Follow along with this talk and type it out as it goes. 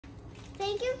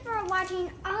Thank you for watching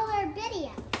all our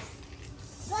videos.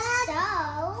 But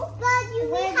you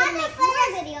will have to make more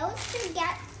videos to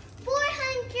get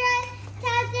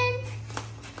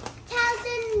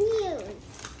 400,000 views.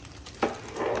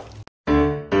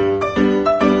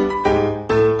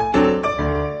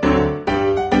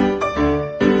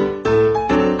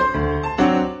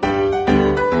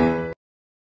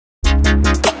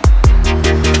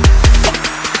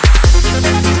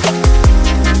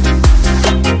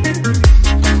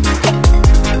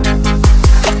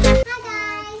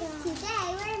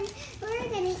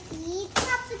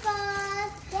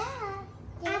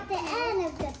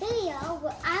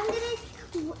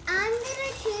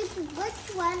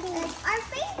 Which one is our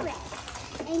favorite?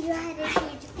 And you had to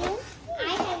choose one.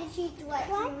 I had to choose what's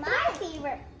my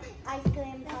favorite ice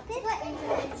cream popsicle, and you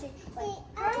had to choose what's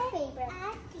her favorite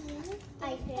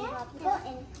ice cream popsicle,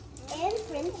 and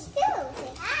Prince too.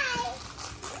 Say hi.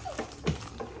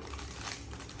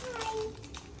 Hi.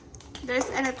 There's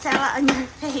a Nutella on your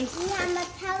face. We have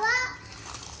Nutella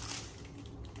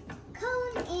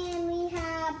cone, and we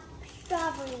have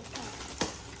strawberry cone.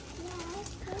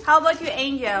 How about you,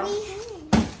 Angel?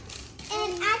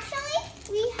 And actually,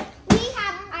 we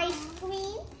have ice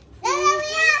cream.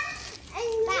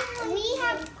 We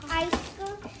have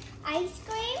ice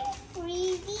cream,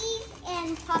 freezies,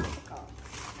 and popsicles.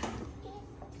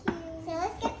 So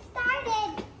let's get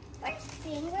started. First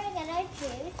thing, we're gonna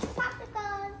choose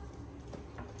popsicles.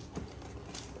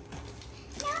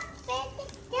 No, basic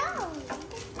stone.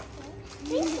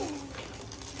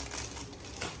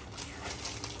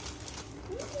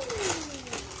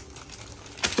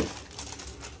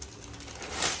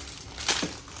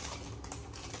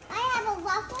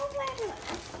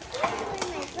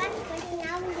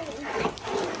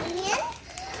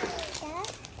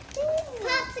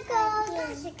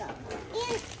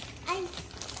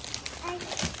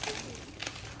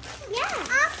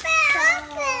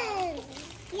 Open!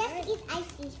 Let's eat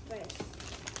ices first.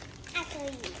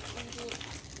 Actually,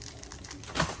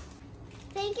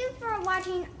 thank you for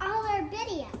watching all our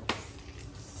videos.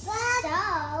 But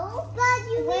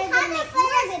you will have to make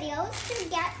more videos to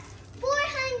get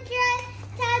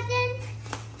 400,000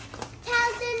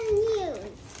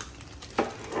 views.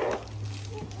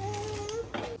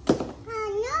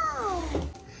 No!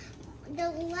 The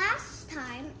last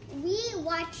time we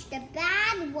watched The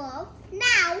Bad Wolf.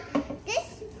 Now,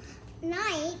 this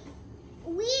night,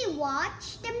 we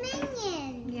watched The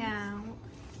Minions. Yeah.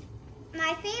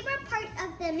 My favorite part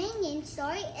of the Minion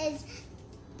story is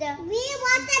we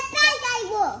want the bad guy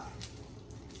wolf.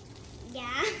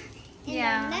 Yeah.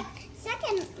 In the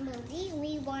second movie,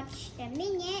 we watched the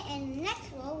Minion, and the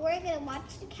next one, we're going to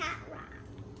watch the cat rap.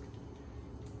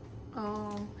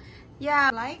 Oh. Yeah.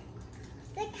 Like?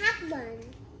 The cat one.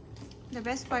 The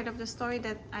best part of the story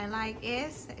that I like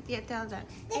is, yeah, tell that.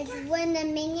 It's when the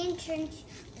Minion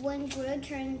when Gru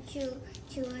turned to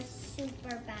a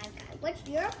super bad guy. What's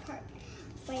your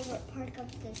favorite part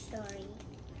of the story?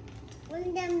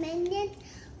 When the Minions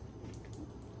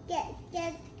get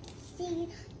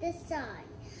sing the song.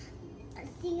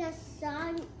 Sing a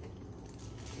song.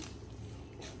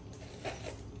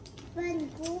 When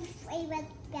Gru's favorite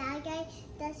bad guy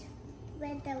just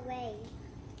went away.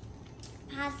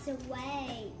 Passed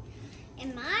away.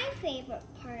 And my favorite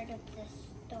part of the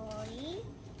story,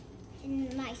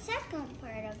 and my second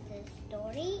part of the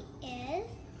story is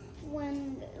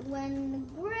when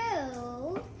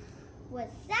Gru was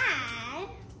sad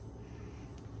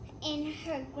and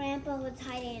her grandpa was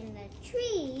hiding in the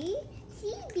tree,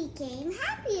 she became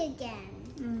happy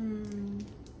again.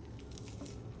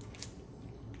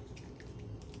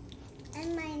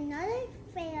 And my another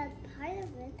favorite part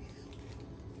of it,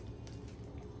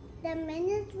 the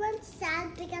Minions went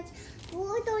sad because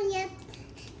Gru don't let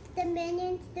the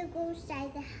Minions to go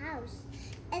inside the house.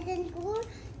 And then Gru,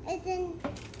 and then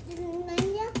the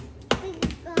Minions be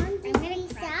gone to be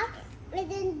sad. And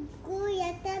then Gru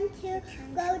let them to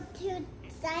go to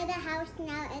inside the house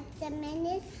now. And the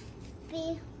Minions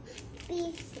be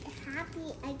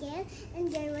happy again.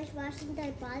 And they was washing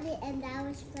their body, and that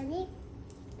was funny.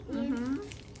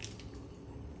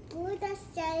 Gru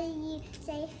just say,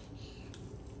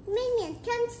 Minions,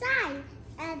 come inside.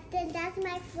 And then that's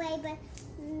my favorite,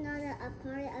 another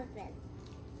part of it.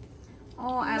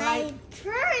 Oh, I my like. My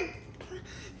third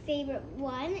favorite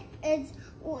one is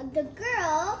the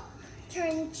girl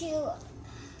turned to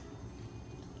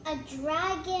a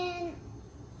dragon.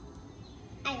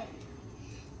 I don't know.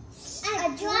 A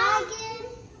dragon.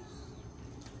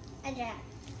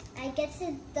 I guess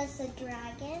it's just a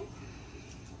dragon.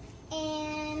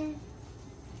 And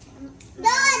no,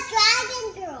 a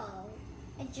dragon girl.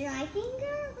 A dragon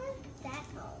girl? What's that?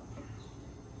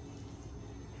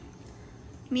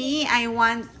 Me, I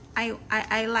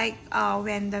like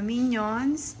when the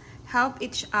minions help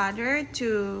each other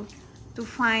to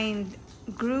find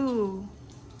Gru.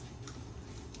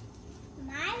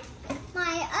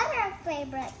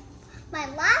 My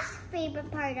last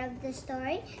favorite part of the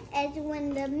story is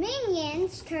when the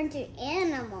minions turn to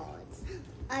animals.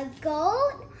 A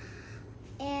goat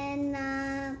and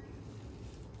a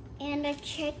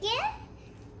chicken,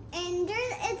 and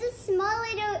there is a small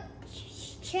little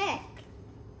chick.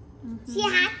 Mm-hmm. She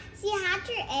hatched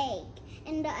her egg,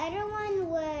 and the other one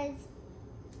was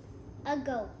a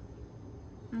goat.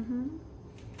 Mm-hmm.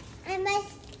 And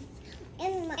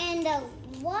the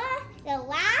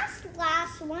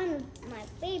last one of my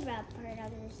favorite part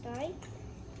of the story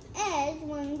is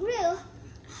when Gru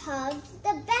hugs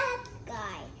the bad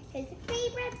guy, his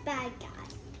favorite bad guy.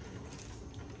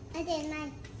 And then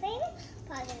my favorite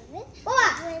part of it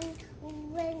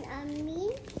when a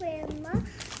mean grandma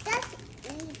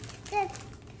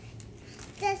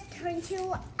just turns to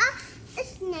a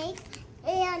snake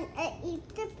and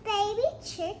eats the baby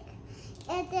chick,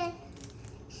 and then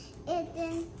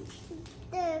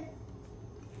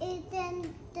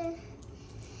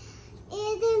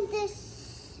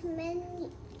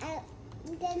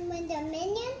when the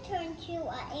minion turns to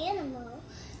an animal,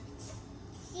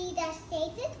 see that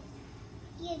stated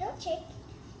little chick,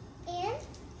 and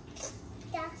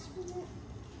that's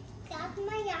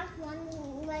my last one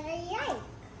what I like.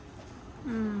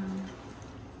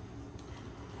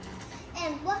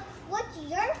 And what's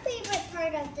your favorite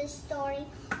part of the story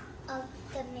of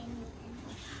the minion?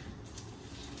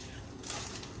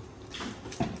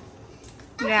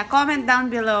 Yeah, comment down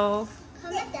below.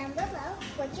 Comment down below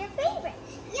what's your favorite.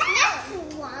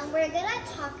 Next one, we're gonna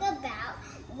talk about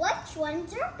which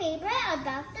one's your favorite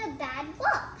about the bad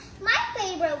wolf. My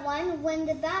favorite one when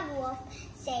the bad wolf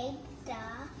saved the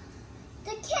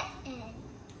kitten,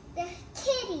 the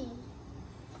kitty.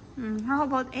 How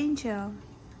about Angel?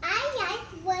 I like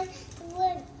when the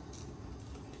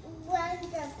bad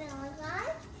guy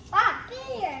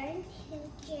appeared to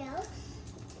jail,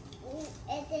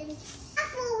 and then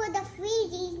with the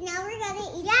freezies. Now we're gonna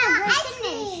eat ice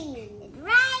cream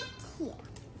right here.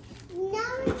 Now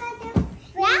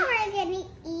we're gonna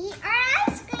eat our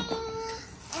ice cream.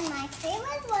 And my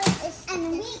favorite one is,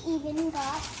 and we even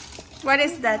got. What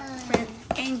is that,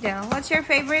 Angel? What's your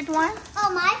favorite one? Oh,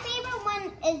 my favorite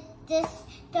one is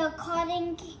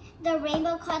the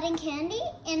rainbow cotton candy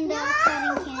and the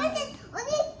cotton candy.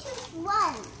 Only just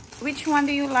one. Which one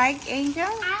do you like, Angel?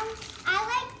 I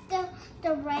like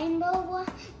the rainbow one,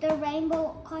 the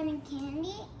rainbow cotton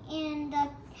candy, and the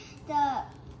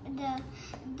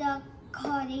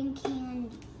cotton candy.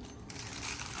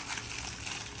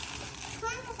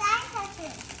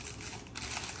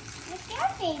 What's your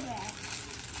favorite?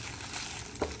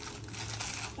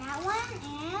 That one,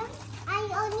 and I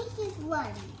only choose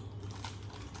one.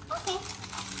 Okay.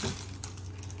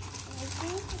 There's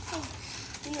only two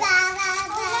left.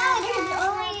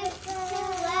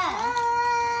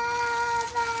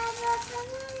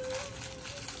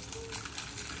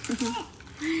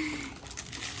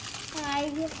 I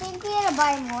think we're gonna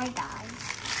buy more, guys.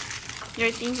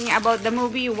 You're thinking about the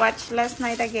movie you watched last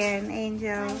night again,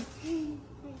 Angel.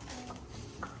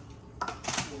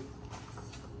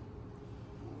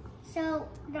 So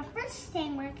the first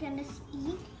thing we're gonna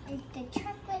eat is the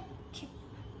chocolate chip.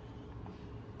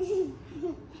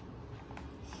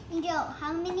 Angel,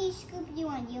 how many scoops do you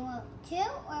want? Do you want 2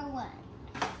 or 1?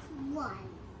 1.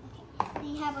 Okay.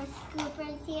 We have our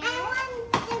scoopers here. I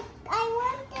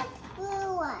want the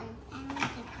blue one. I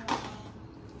want the gray.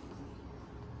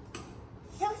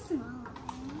 So small.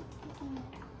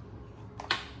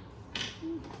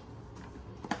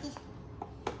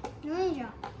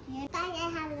 Angel. I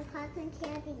have the cotton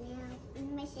candy now.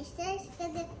 And my sister's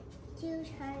gonna choose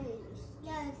hers.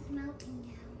 Yeah, it's melting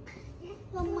now.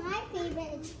 Well, my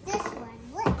favorite is this one.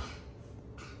 Look.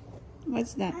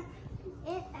 What's that?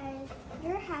 It is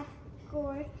you have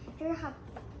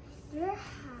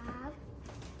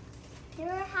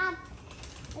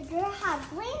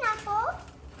green apple,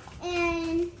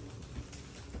 and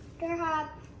you have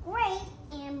grape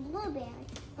and blueberry.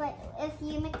 But if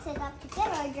you mix it up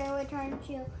together, you will turn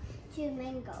to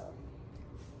mango.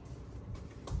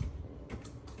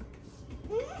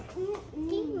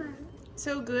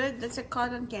 So good. That's a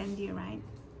cotton candy, right?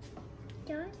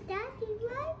 Don't that be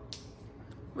right?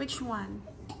 Which one?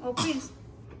 Oh, please.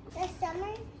 The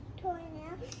summer toy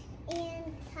now,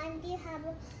 and time do you have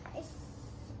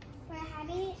for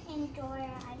having enjoy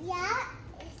our ice cream? Yeah,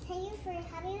 it's time for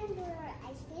having enjoy our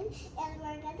ice cream, and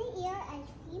we're gonna eat our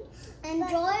ice cream.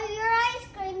 Enjoy your ice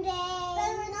cream day.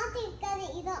 But we're not gonna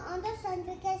eat it on the sun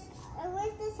because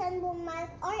with the sun will melt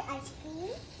our ice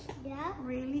cream. Yeah.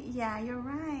 Really? Yeah, you're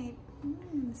right.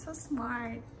 So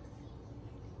smart.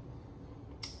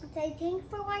 So thanks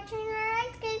for watching our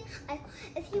ice cream.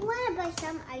 If you want to buy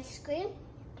some ice cream,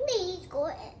 please go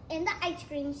in the ice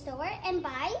cream store and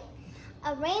buy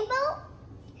a rainbow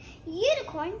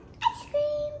unicorn ice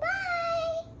cream. Bye.